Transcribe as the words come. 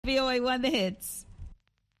VOA1 The Hits.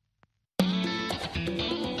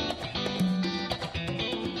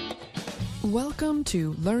 Welcome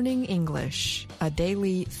to Learning English, a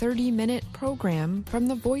daily 30-minute program from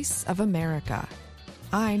the Voice of America.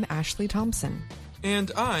 I'm Ashley Thompson.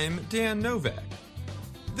 And I'm Dan Novak.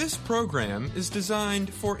 This program is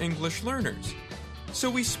designed for English learners, so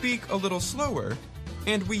we speak a little slower,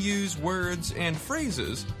 and we use words and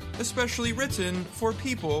phrases especially written for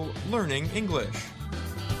people learning English.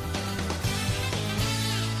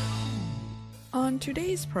 On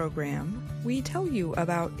today's program, we tell you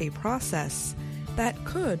about a process that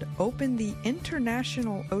could open the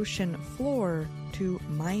international ocean floor to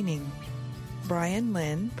mining. Brian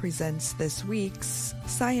Lynn presents this week's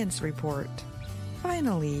Science Report.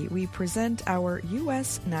 Finally, we present our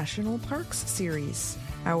U.S. National Parks series.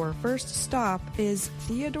 Our first stop is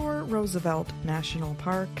Theodore Roosevelt National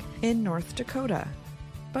Park in North Dakota.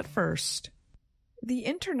 But first, the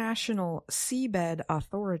International Seabed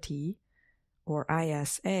Authority, or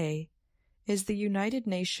ISA, is the United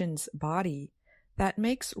Nations body that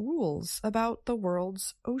makes rules about the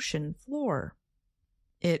world's ocean floor.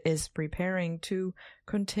 It is preparing to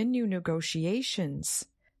continue negotiations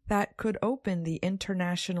that could open the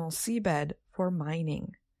international seabed for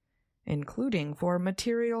mining, including for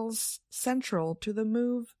materials central to the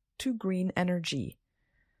move to green energy.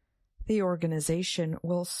 The organization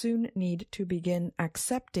will soon need to begin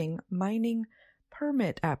accepting mining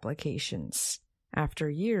permit applications after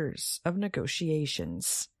years of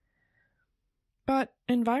negotiations. But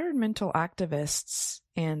environmental activists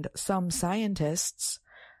and some scientists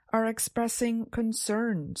are expressing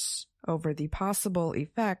concerns over the possible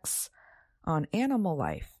effects on animal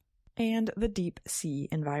life and the deep sea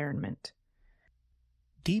environment.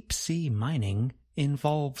 Deep sea mining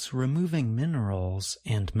involves removing minerals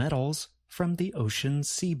and metals from the ocean's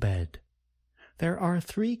seabed. There are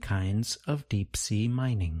 3 kinds of deep sea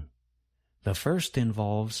mining. The first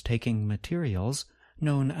involves taking materials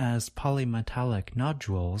known as polymetallic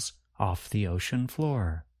nodules off the ocean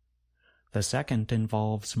floor. The second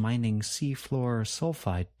involves mining seafloor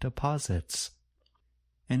sulfide deposits.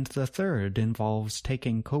 And the third involves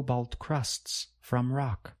taking cobalt crusts from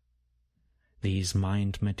rock. These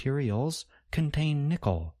mined materials contain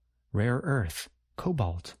nickel, rare earth,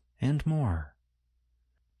 cobalt, and more.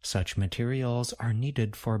 Such materials are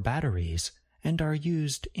needed for batteries and are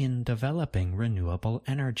used in developing renewable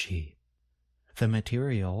energy. The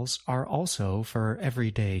materials are also for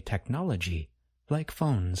everyday technology, like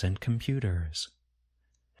phones and computers.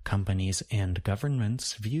 Companies and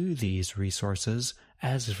governments view these resources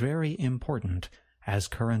as very important as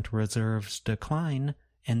current reserves decline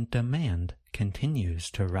and demand continues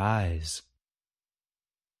to rise.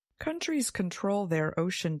 Countries control their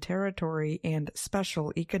ocean territory and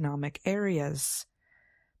special economic areas,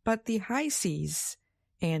 but the high seas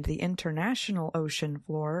and the international ocean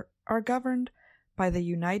floor are governed by the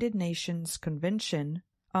United Nations Convention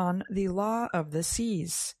on the Law of the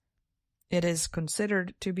Seas. It is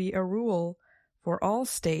considered to be a rule for all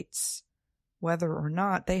states, whether or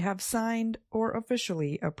not they have signed or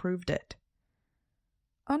officially approved it.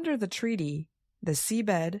 Under the treaty, the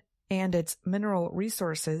seabed and its mineral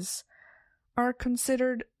resources are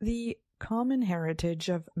considered the common heritage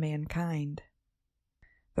of mankind.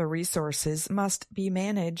 The resources must be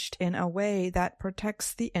managed in a way that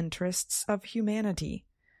protects the interests of humanity.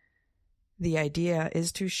 The idea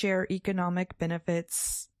is to share economic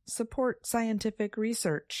benefits, support scientific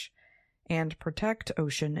research, and protect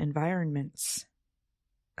ocean environments.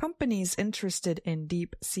 Companies interested in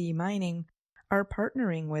deep sea mining are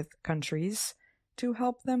partnering with countries to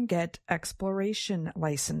help them get exploration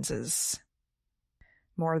licenses.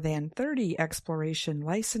 More than 30 exploration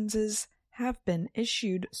licenses have been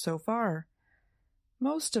issued so far.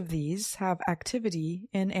 Most of these have activity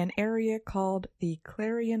in an area called the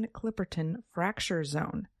Clarion-Clipperton Fracture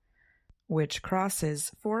Zone, which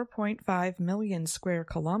crosses 4.5 million square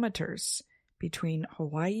kilometers between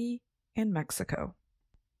Hawaii and Mexico.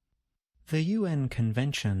 The UN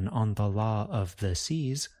Convention on the Law of the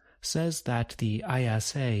Seas says that the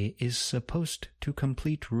ISA is supposed to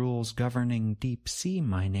complete rules governing deep sea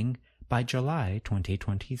mining by July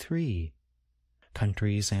 2023.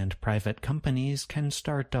 Countries and private companies can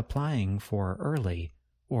start applying for early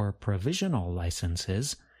or provisional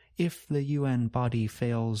licenses if the UN body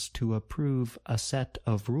fails to approve a set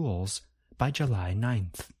of rules by July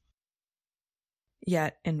 9th.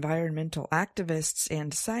 Yet environmental activists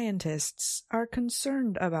and scientists are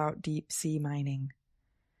concerned about deep sea mining.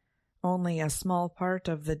 Only a small part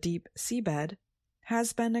of the deep seabed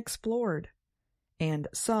has been explored, and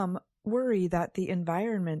some worry that the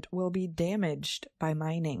environment will be damaged by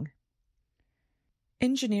mining.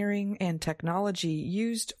 Engineering and technology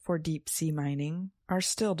used for deep-sea mining are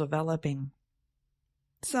still developing.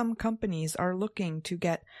 Some companies are looking to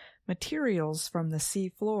get materials from the sea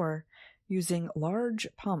floor using large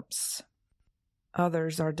pumps.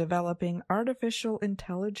 Others are developing artificial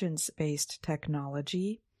intelligence-based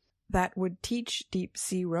technology that would teach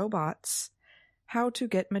deep-sea robots how to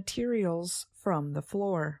get materials from the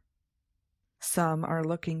floor. Some are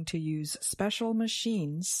looking to use special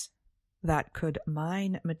machines that could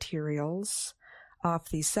mine materials off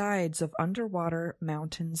the sides of underwater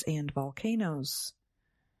mountains and volcanoes.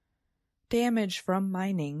 Damage from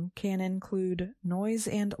mining can include noise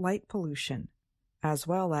and light pollution, as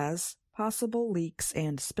well as possible leaks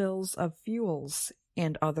and spills of fuels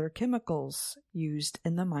and other chemicals used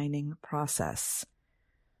in the mining process.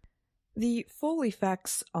 The full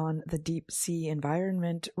effects on the deep-sea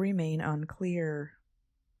environment remain unclear,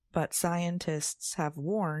 but scientists have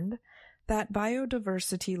warned that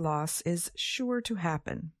biodiversity loss is sure to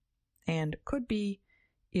happen and could be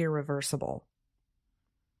irreversible.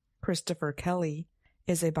 Christopher Kelly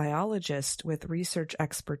is a biologist with research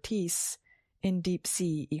expertise in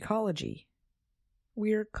deep-sea ecology.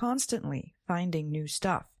 We're constantly finding new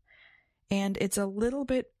stuff, and it's a little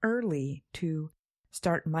bit early to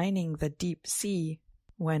start mining the deep sea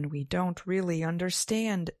when we don't really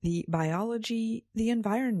understand the biology, the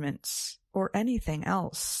environments, or anything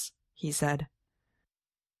else, he said.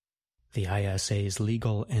 The ISA's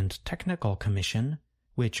Legal and Technical Commission,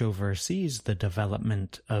 which oversees the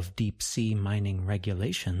development of deep-sea mining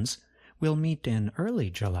regulations, will meet in early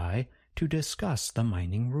July to discuss the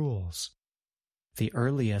mining rules. The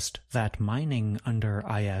earliest that mining under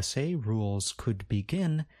ISA rules could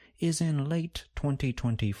begin is in late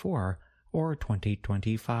 2024 or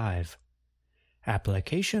 2025.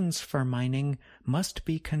 Applications for mining must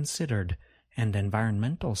be considered, and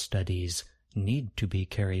environmental studies need to be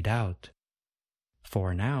carried out.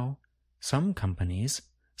 For now, some companies,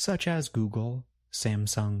 such as Google,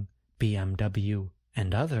 Samsung, BMW,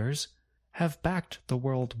 and others, have backed the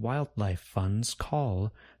World Wildlife Fund's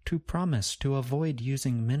call to promise to avoid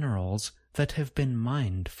using minerals that have been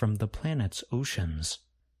mined from the planet's oceans.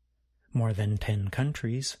 More than 10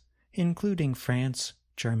 countries, including France,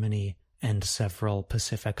 Germany, and several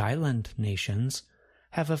Pacific Island nations,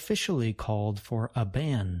 have officially called for a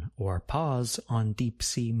ban or pause on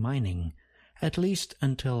deep-sea mining, at least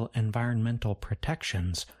until environmental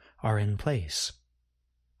protections are in place.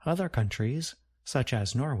 Other countries, such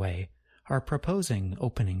as Norway, are proposing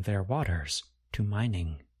opening their waters to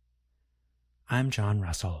mining. I'm John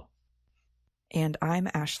Russell. And I'm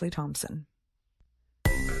Ashley Thompson.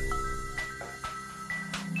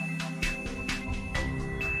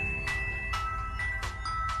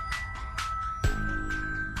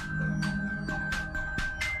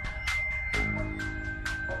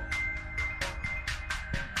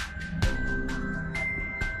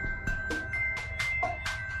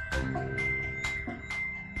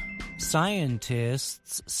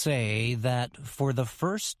 Scientists say that for the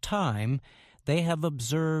first time they have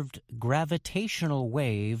observed gravitational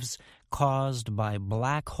waves caused by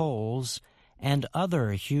black holes and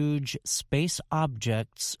other huge space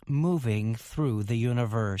objects moving through the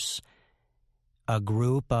universe. A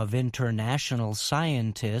group of international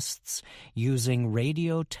scientists using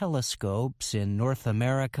radio telescopes in North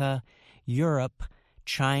America, Europe,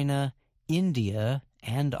 China, India,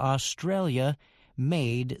 and Australia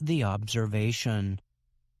made the observation.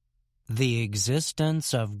 The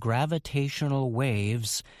existence of gravitational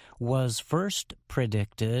waves was first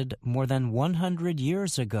predicted more than 100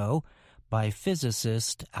 years ago by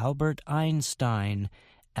physicist Albert Einstein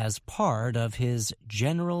as part of his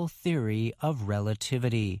general theory of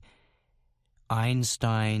relativity.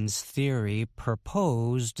 Einstein's theory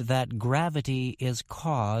proposed that gravity is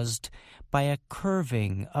caused by a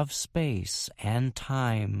curving of space and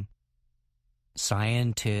time.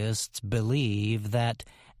 Scientists believe that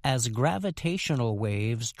as gravitational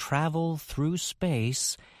waves travel through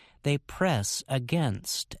space, they press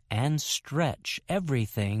against and stretch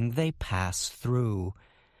everything they pass through.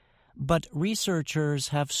 But researchers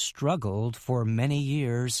have struggled for many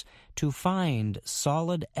years to find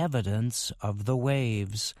solid evidence of the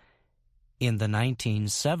waves. In the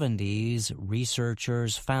 1970s,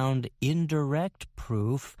 researchers found indirect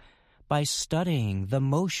proof by studying the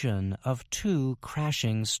motion of two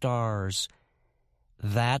crashing stars.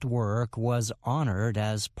 That work was honored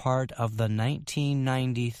as part of the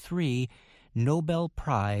 1993 Nobel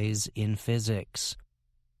Prize in Physics.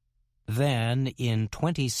 Then, in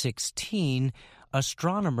 2016,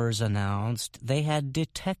 astronomers announced they had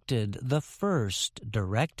detected the first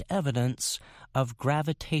direct evidence of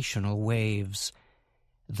gravitational waves.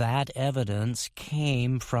 That evidence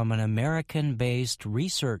came from an American-based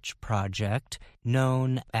research project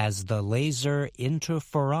known as the Laser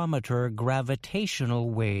Interferometer Gravitational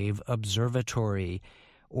Wave Observatory,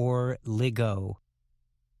 or LIGO.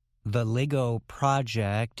 The LIGO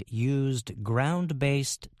project used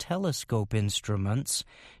ground-based telescope instruments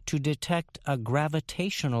to detect a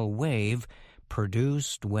gravitational wave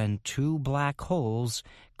produced when two black holes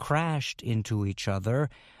crashed into each other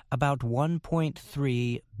about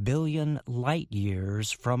 1.3 billion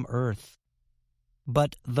light-years from Earth.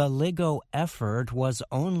 But the LIGO effort was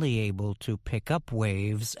only able to pick up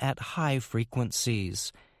waves at high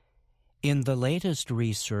frequencies. In the latest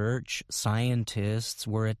research, scientists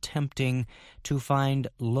were attempting to find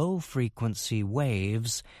low-frequency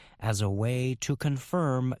waves as a way to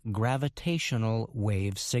confirm gravitational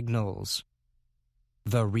wave signals.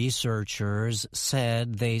 The researchers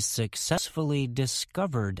said they successfully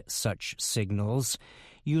discovered such signals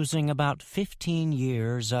using about 15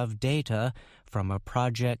 years of data from a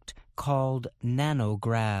project called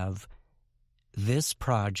NanoGrav. This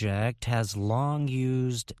project has long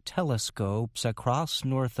used telescopes across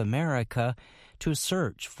North America to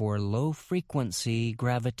search for low-frequency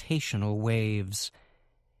gravitational waves.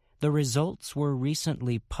 The results were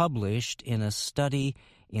recently published in a study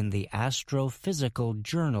in the Astrophysical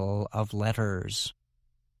Journal of Letters.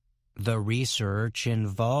 The research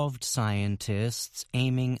involved scientists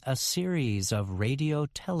aiming a series of radio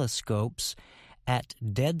telescopes at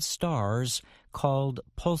dead stars called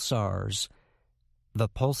pulsars. The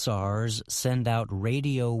pulsars send out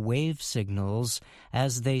radio wave signals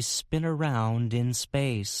as they spin around in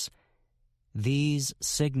space. These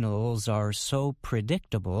signals are so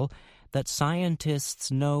predictable that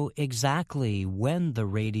scientists know exactly when the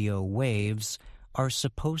radio waves are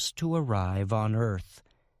supposed to arrive on Earth.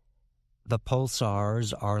 The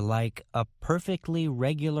pulsars are like a perfectly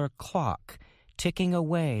regular clock ticking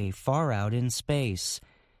away far out in space,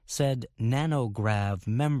 said NanoGrav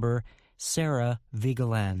member Sarah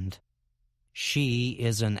Vigeland. She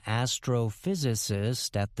is an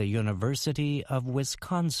astrophysicist at the University of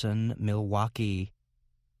Wisconsin-Milwaukee.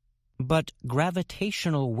 But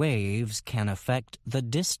gravitational waves can affect the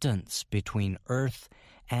distance between Earth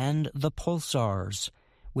and the pulsars,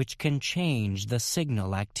 which can change the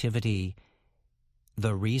signal activity.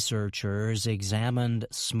 The researchers examined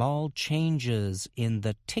small changes in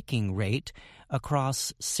the ticking rate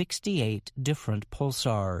across 68 different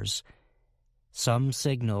pulsars. Some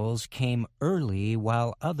signals came early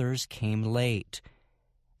while others came late.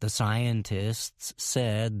 The scientists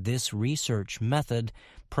said this research method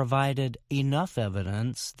provided enough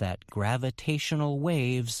evidence that gravitational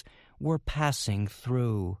waves were passing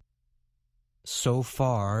through. So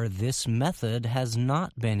far, this method has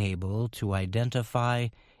not been able to identify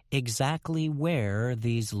exactly where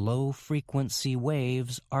these low-frequency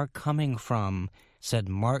waves are coming from, said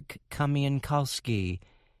Mark Kamiankowski.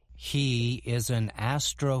 He is an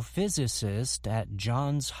astrophysicist at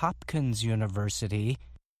Johns Hopkins University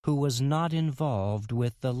who was not involved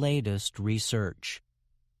with the latest research.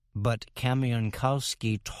 But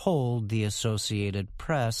Kamiankowski told the Associated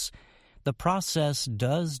Press the process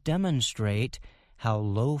does demonstrate how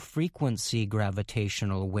low-frequency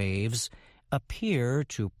gravitational waves appear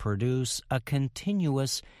to produce a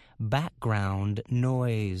continuous background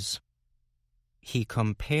noise. He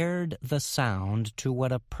compared the sound to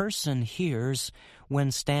what a person hears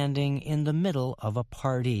when standing in the middle of a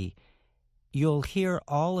party. You'll hear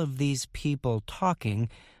all of these people talking,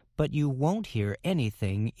 but you won't hear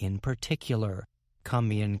anything in particular,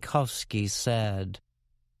 Kamiankowski said.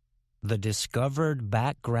 The discovered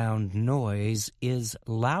background noise is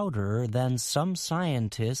louder than some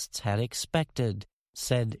scientists had expected,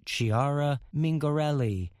 said Chiara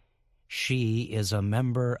Mingarelli. She is a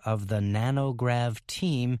member of the NanoGrav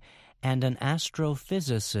team and an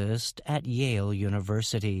astrophysicist at Yale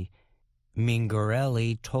University.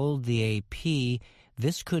 Mingarelli told the AP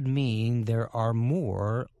this could mean there are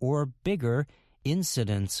more or bigger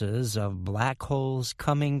incidences of black holes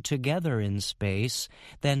coming together in space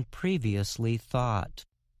than previously thought.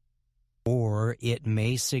 Or it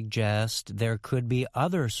may suggest there could be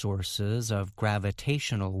other sources of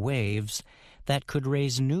gravitational waves that could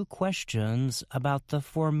raise new questions about the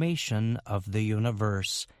formation of the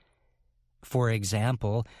universe. For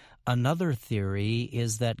example, another theory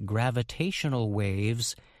is that gravitational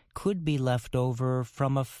waves could be left over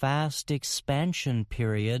from a fast expansion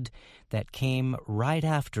period that came right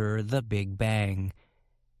after the Big Bang.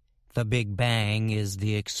 The Big Bang is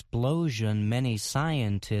the explosion many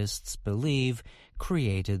scientists believe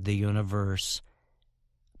created the universe.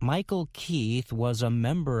 Michael Keith was a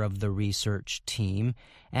member of the research team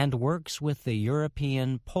and works with the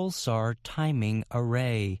European Pulsar Timing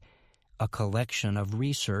Array, a collection of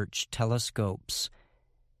research telescopes.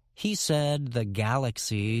 He said the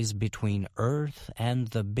galaxies between Earth and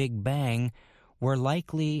the Big Bang were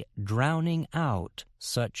likely drowning out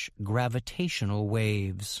such gravitational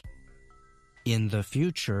waves. In the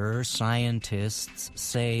future, scientists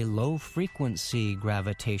say low-frequency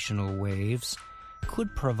gravitational waves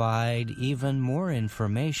could provide even more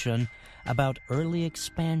information about early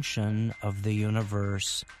expansion of the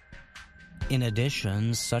universe. In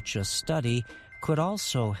addition, such a study could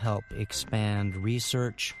also help expand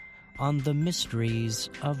research on the mysteries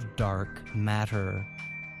of dark matter.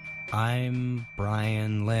 I'm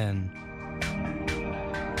Brian Lynn.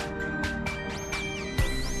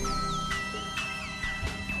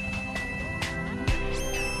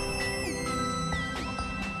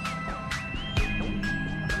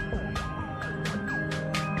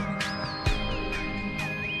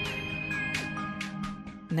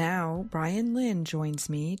 Now, Brian Lynn joins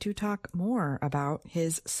me to talk more about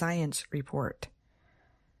his science report.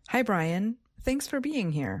 Hi, Brian. Thanks for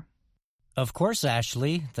being here. Of course,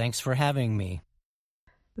 Ashley. Thanks for having me.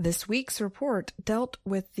 This week's report dealt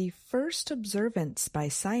with the first observance by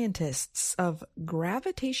scientists of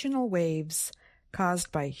gravitational waves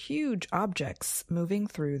caused by huge objects moving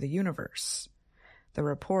through the universe. The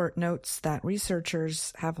report notes that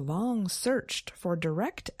researchers have long searched for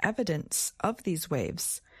direct evidence of these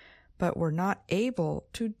waves, but were not able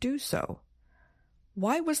to do so.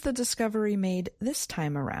 Why was the discovery made this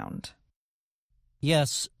time around?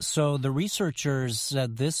 Yes, so the researchers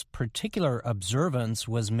said this particular observance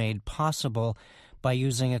was made possible by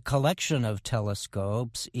using a collection of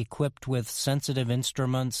telescopes equipped with sensitive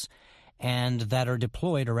instruments and that are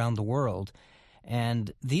deployed around the world.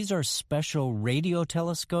 And these are special radio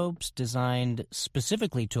telescopes designed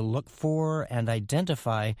specifically to look for and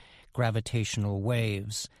identify gravitational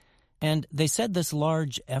waves. And they said this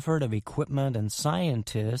large effort of equipment and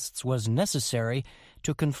scientists was necessary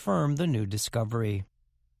to confirm the new discovery.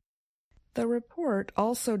 The report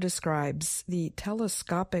also describes the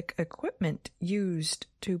telescopic equipment used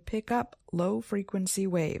to pick up low-frequency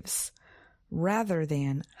waves, rather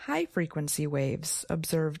than high-frequency waves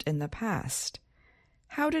observed in the past.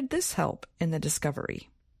 How did this help in the discovery?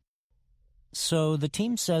 So the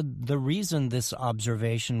team said the reason this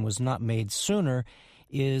observation was not made sooner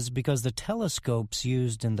is because the telescopes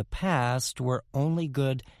used in the past were only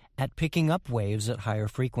good at picking up waves at higher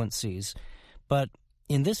frequencies. But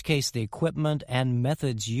in this case, the equipment and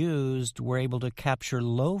methods used were able to capture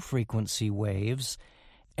low-frequency waves,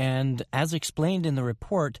 and as explained in the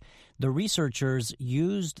report, the researchers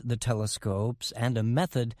used the telescopes and a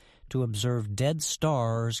method to observe dead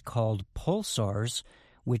stars called pulsars,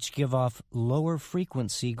 which give off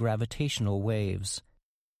lower-frequency gravitational waves.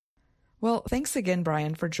 Well, thanks again,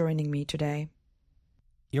 Brian, for joining me today.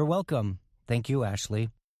 You're welcome. Thank you, Ashley.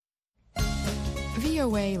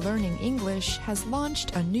 VOA Learning English has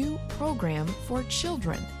launched a new program for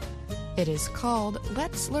children. It is called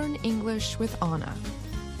Let's Learn English with Anna.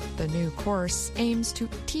 The new course aims to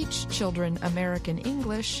teach children American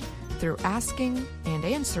English through asking and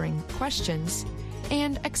answering questions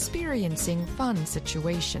and experiencing fun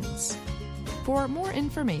situations. For more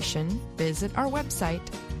information, visit our website,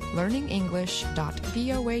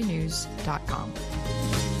 learningenglish.voanews.com.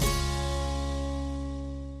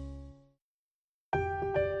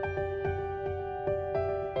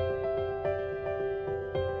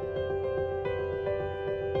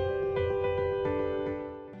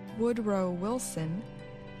 Woodrow Wilson,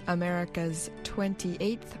 America's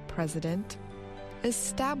 28th president,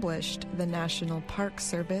 established the National Park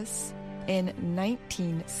Service in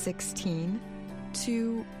 1916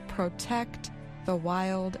 to protect the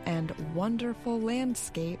wild and wonderful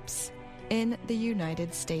landscapes in the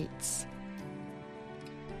United States.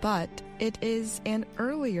 But it is an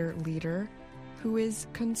earlier leader who is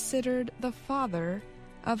considered the father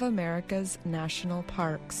of America's national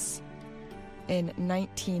parks. In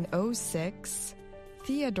 1906,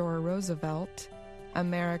 Theodore Roosevelt,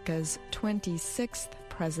 America's 26th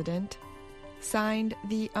president, signed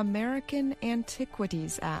the American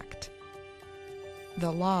Antiquities Act.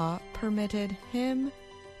 The law permitted him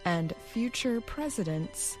and future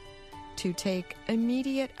presidents to take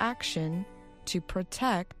immediate action to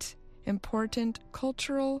protect important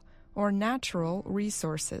cultural or natural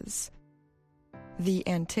resources. The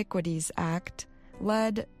Antiquities Act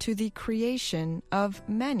led to the creation of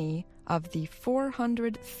many of the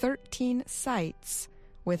 413 sites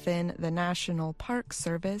within the National Park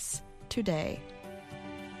Service today.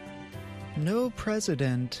 No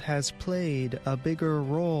president has played a bigger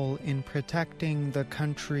role in protecting the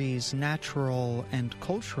country's natural and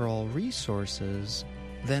cultural resources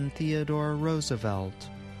than Theodore Roosevelt.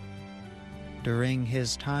 During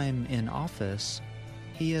his time in office,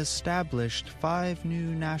 he established 5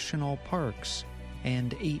 new national parks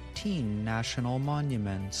and 18 national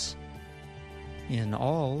monuments. In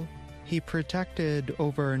all, he protected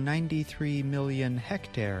over 93 million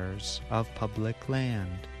hectares of public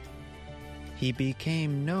land. He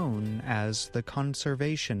became known as the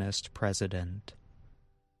conservationist president.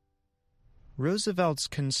 Roosevelt's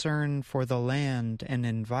concern for the land and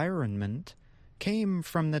environment came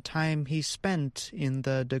from the time he spent in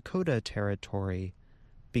the Dakota Territory,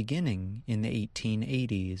 beginning in the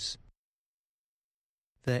 1880s.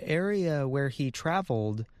 The area where he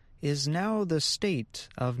traveled is now the state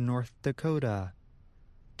of North Dakota.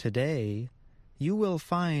 Today, you will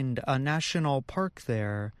find a national park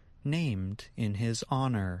there named in his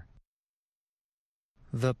honor.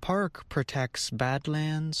 The park protects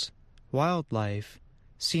badlands, wildlife,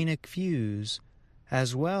 scenic views,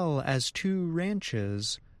 as well as 2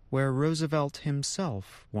 ranches where Roosevelt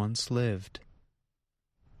himself once lived.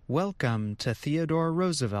 Welcome to Theodore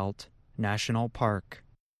Roosevelt National Park.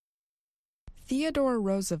 Theodore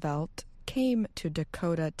Roosevelt came to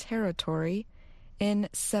Dakota Territory in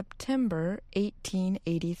September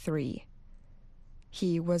 1883.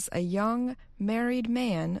 He was a young married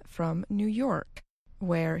man from New York,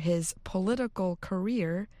 where his political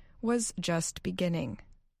career was just beginning.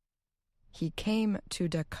 He came to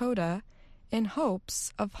Dakota in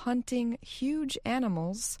hopes of hunting huge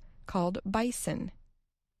animals called bison.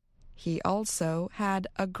 He also had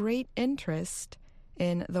a great interest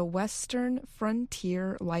in the Western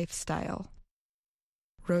frontier lifestyle.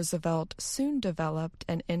 Roosevelt soon developed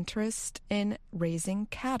an interest in raising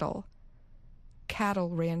cattle. Cattle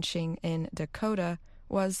ranching in Dakota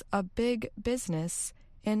was a big business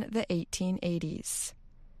in the 1880s.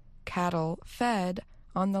 Cattle fed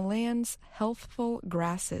on the land's healthful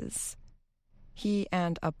grasses. He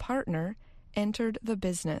and a partner entered the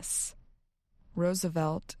business.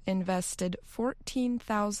 Roosevelt invested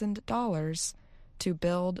 $14,000 to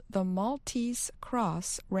build the Maltese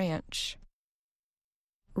Cross Ranch.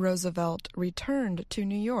 Roosevelt returned to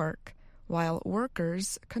New York while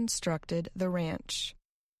workers constructed the ranch.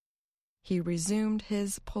 He resumed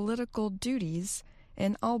his political duties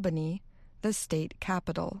in Albany, the state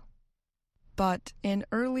capital. But in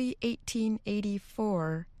early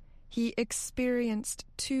 1884, he experienced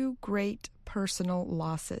 2 great personal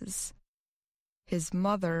losses. His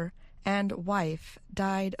mother and wife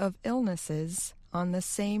died of illnesses on the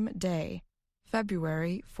same day,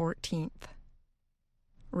 February 14th.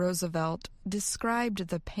 Roosevelt described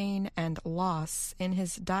the pain and loss in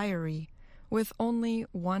his diary with only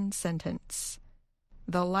one sentence: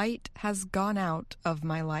 "The light has gone out of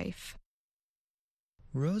my life."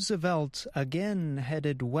 Roosevelt again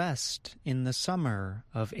headed west in the summer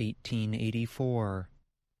of 1884.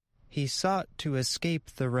 He sought to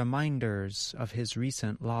escape the reminders of his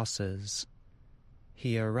recent losses.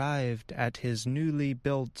 He arrived at his newly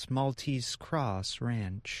built Maltese Cross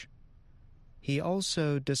Ranch. He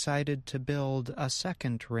also decided to build a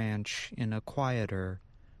second ranch in a quieter,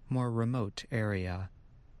 more remote area.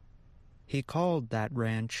 He called that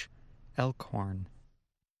ranch Elkhorn.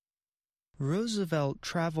 Roosevelt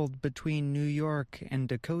traveled between New York and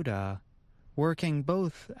Dakota, working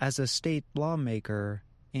both as a state lawmaker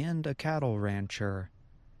and a cattle rancher.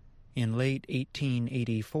 In late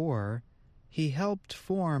 1884, he helped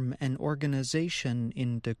form an organization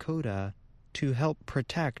in Dakota to help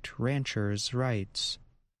protect ranchers' rights.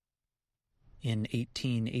 In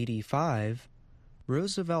 1885,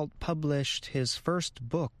 Roosevelt published his first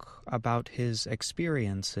book about his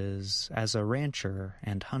experiences as a rancher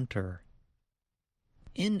and hunter.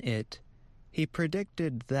 In it, he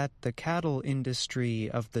predicted that the cattle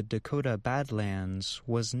industry of the Dakota Badlands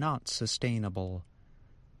was not sustainable.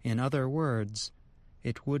 In other words,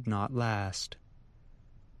 it would not last.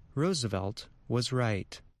 Roosevelt was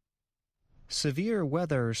right. Severe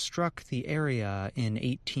weather struck the area in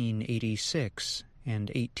 1886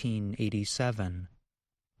 and 1887.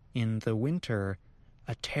 In the winter,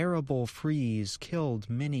 a terrible freeze killed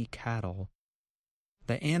many cattle.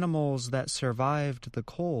 The animals that survived the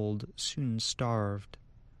cold soon starved.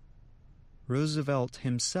 Roosevelt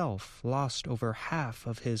himself lost over half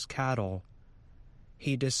of his cattle.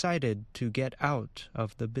 He decided to get out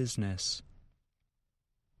of the business.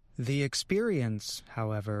 The experience,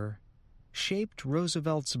 however, shaped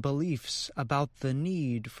Roosevelt's beliefs about the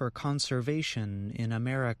need for conservation in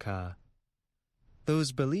America.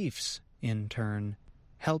 Those beliefs, in turn,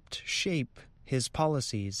 helped shape his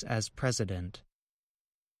policies as president.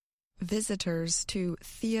 Visitors to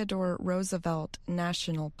Theodore Roosevelt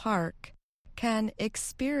National Park can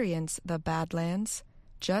experience the Badlands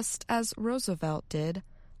just as Roosevelt did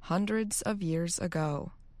hundreds of years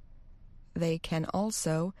ago. They can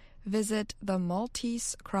also visit the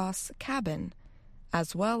Maltese Cross Cabin,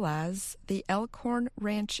 as well as the Elkhorn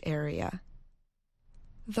Ranch area.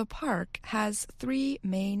 The park has 3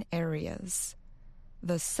 main areas: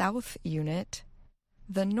 the South Unit,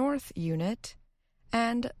 the North Unit,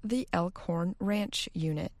 and the Elkhorn Ranch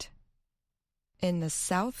Unit. In the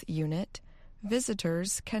South Unit,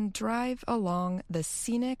 visitors can drive along the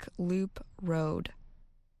Scenic Loop Road.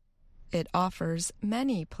 It offers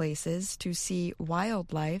many places to see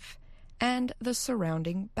wildlife and the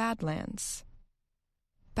surrounding Badlands.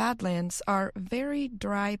 Badlands are very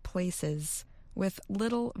dry places with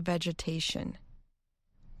little vegetation.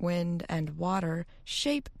 Wind and water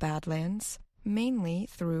shape Badlands mainly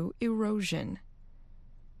through erosion.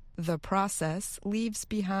 The process leaves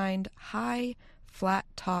behind high,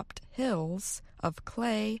 flat-topped hills of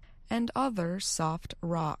clay and other soft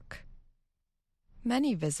rock.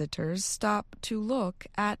 Many visitors stop to look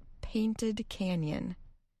at Painted Canyon.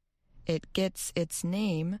 It gets its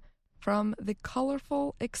name from the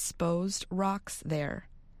colorful exposed rocks there.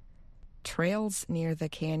 Trails near the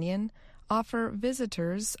canyon offer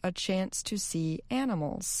visitors a chance to see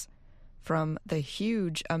animals, from the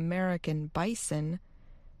huge American bison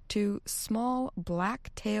to small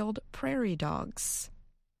black-tailed prairie dogs.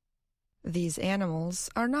 These animals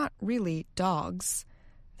are not really dogs.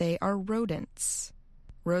 They are rodents.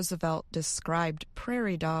 Roosevelt described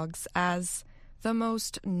prairie dogs as the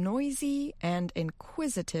most noisy and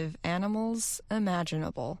inquisitive animals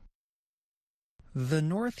imaginable. The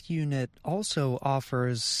North Unit also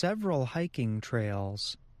offers several hiking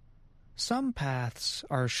trails. Some paths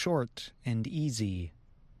are short and easy.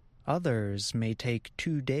 Others may take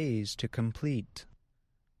 2 days to complete.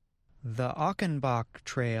 The Achenbach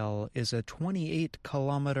Trail is a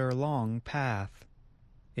 28-kilometer-long path.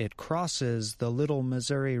 It crosses the Little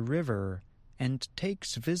Missouri River and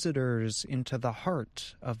takes visitors into the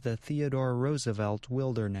heart of the Theodore Roosevelt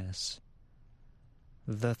Wilderness.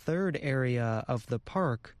 The third area of the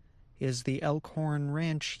park is the Elkhorn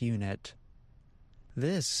Ranch Unit.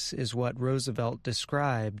 This is what Roosevelt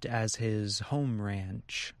described as his home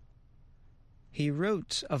ranch. He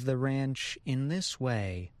wrote of the ranch in this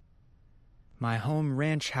way: "My home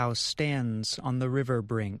ranch house stands on the river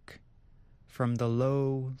brink. From the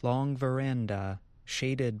low, long veranda,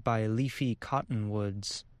 shaded by leafy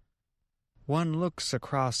cottonwoods, one looks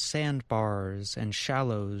across sandbars and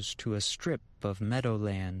shallows to a strip of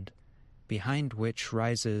meadowland, behind which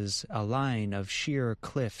rises a line of sheer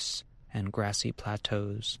cliffs and grassy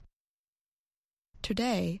plateaus."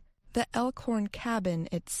 Today, the Elkhorn Cabin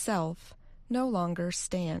itself no longer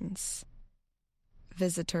stands.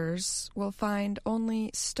 Visitors will find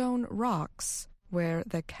only stone rocks where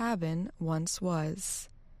the cabin once was.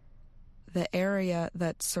 The area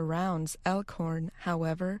that surrounds Elkhorn,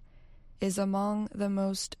 however, is among the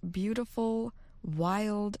most beautiful,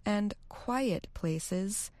 wild, and quiet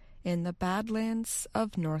places in the Badlands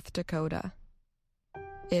of North Dakota.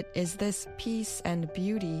 It is this peace and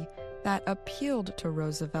beauty that appealed to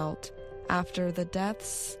Roosevelt after the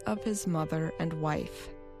deaths of his mother and wife.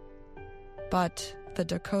 But the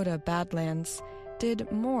Dakota Badlands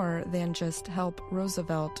did more than just help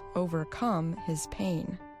Roosevelt overcome his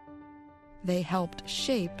pain. They helped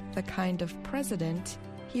shape the kind of president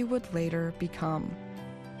he would later become.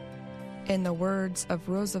 In the words of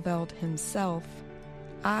Roosevelt himself,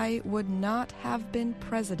 "I would not have been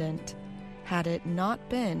president had it not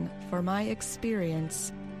been for my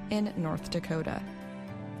experience in North Dakota."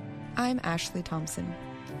 I'm Ashley Thompson.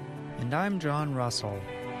 And I'm John Russell.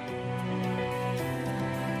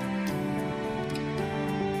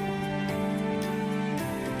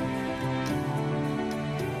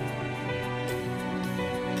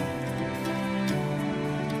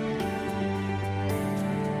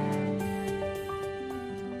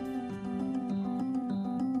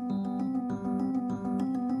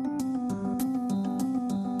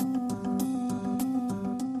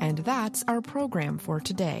 And that's our program for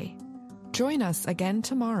today. Join us again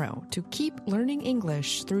tomorrow to keep learning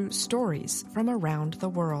English through stories from around the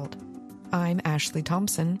world. I'm Ashley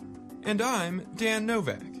Thompson. And I'm Dan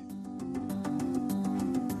Novak.